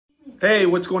Hey,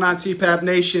 what's going on, CPAP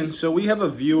Nation? So we have a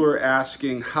viewer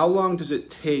asking, how long does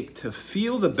it take to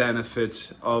feel the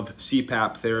benefits of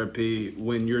CPAP therapy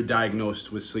when you're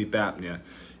diagnosed with sleep apnea?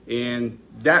 And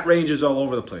that ranges all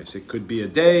over the place. It could be a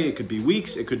day, it could be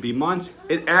weeks, it could be months.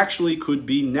 It actually could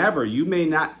be never. You may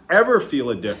not ever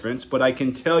feel a difference, but I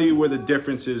can tell you where the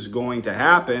difference is going to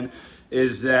happen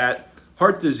is that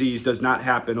heart disease does not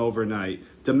happen overnight.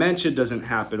 Dementia doesn't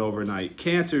happen overnight.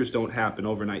 Cancers don't happen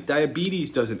overnight.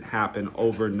 Diabetes doesn't happen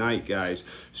overnight, guys.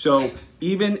 So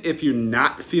even if you're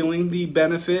not feeling the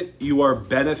benefit, you are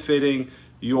benefiting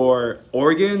your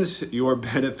organs, you are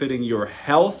benefiting your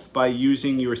health by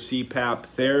using your CPAP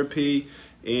therapy.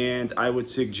 And I would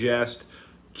suggest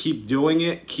keep doing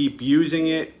it, keep using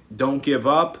it, don't give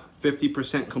up.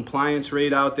 50% compliance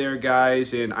rate out there,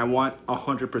 guys, and I want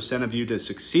 100% of you to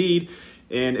succeed.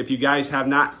 And if you guys have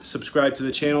not subscribed to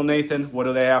the channel, Nathan, what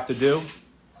do they have to do?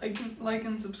 Like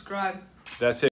and subscribe. That's it.